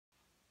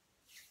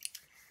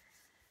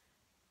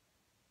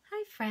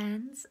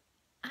friends.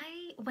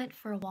 I went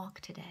for a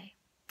walk today.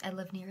 I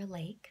live near a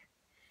lake,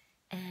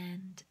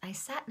 and I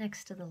sat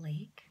next to the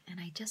lake and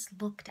I just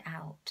looked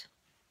out.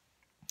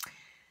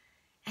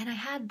 And I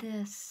had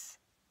this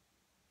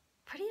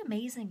pretty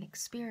amazing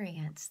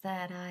experience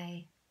that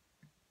I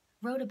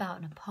wrote about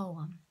in a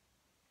poem.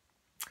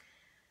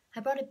 I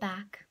brought it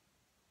back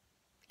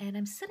and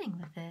I'm sitting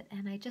with it,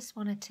 and I just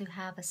wanted to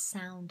have a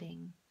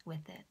sounding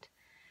with it.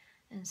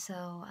 And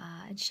so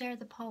I'd share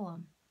the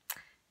poem.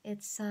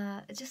 It's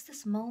just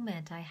this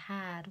moment I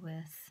had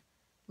with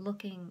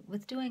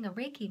doing a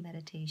Reiki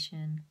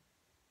meditation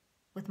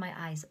with my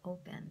eyes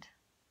opened,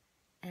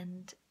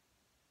 and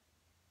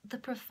the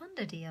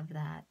profundity of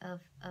that,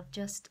 of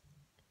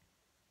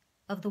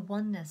the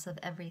oneness of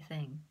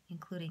everything,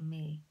 including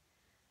me,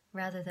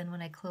 rather than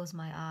when I close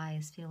my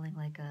eyes feeling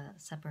like a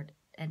separate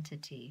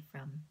entity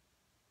from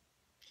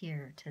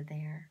here to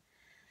there.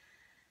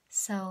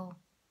 So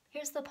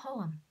here's the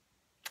poem.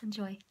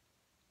 Enjoy.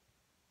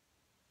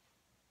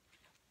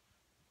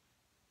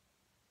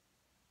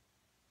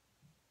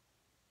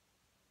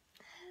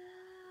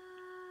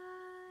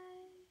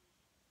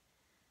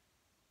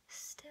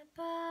 Step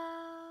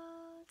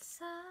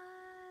outside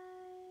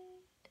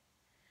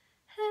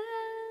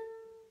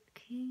and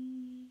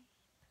keep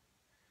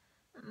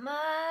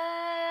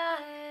my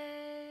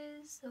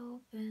eyes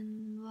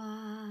open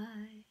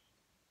wide.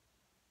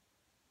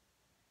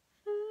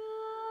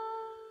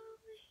 From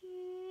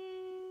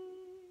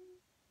here,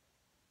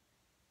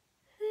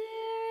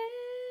 there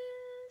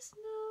is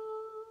no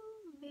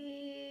me,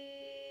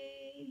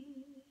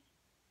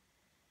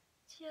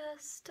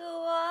 just a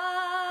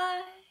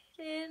wide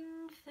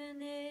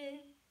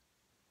infinite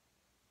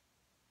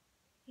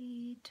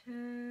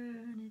eternity.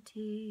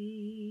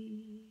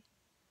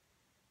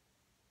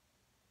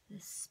 The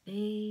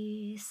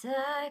space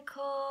I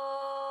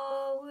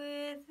call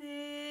within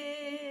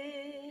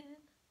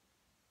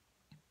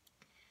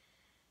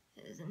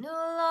is no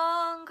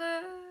longer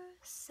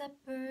a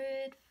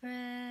separate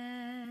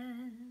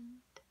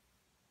friend.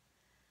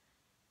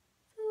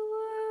 The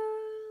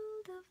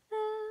world of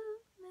them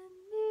and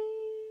me,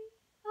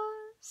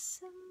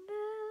 us and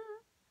them,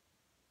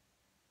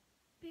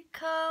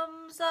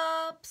 becomes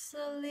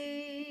obsolete,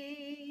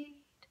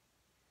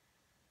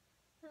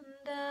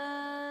 and I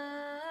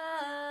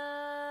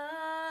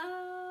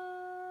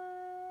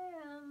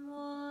am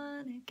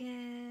one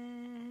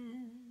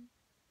again.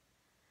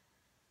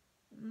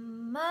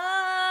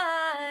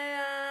 My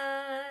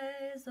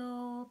eyes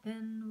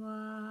open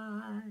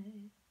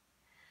wide.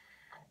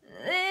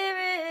 There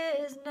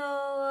is no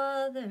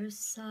other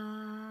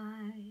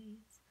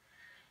side,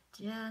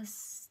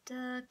 just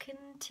a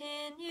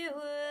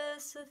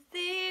continuous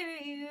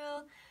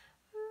ethereal